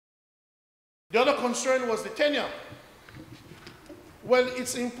The other concern was the tenure. Well,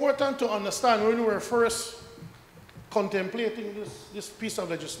 it's important to understand when we were first contemplating this piece of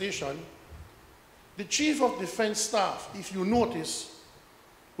legislation, the Chief of Defense Staff, if you notice,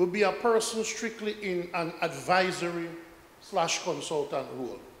 will be a person strictly in an advisory/consultant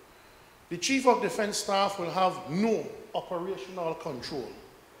role. The Chief of Defense Staff will have no operational control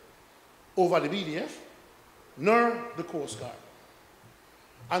over the BDF, nor the Coast Guard.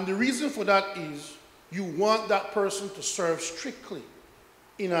 And the reason for that is you want that person to serve strictly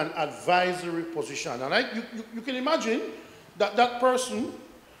in an advisory position. And you can imagine that that person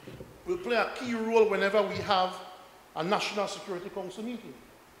will play a key role whenever we have a National Security Council meeting.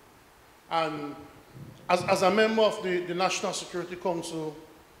 And as a member of the National Security Council,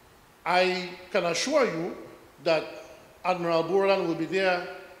 I can assure you that Admiral Borland will be there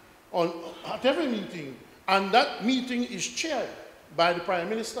at every meeting. And that meeting is chaired by the Prime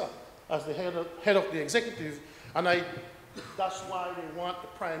Minister as the head of the executive. And that's why they want the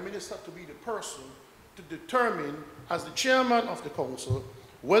Prime Minister to be the person to determine, as the chairman of the council,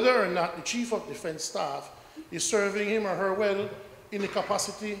 whether or not the Chief of Defense Staff is serving him or her well in the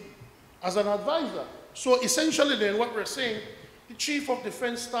capacity as an advisor. So essentially then what we're saying, the Chief of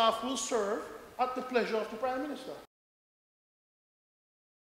Defense Staff will serve at the pleasure of the Prime Minister.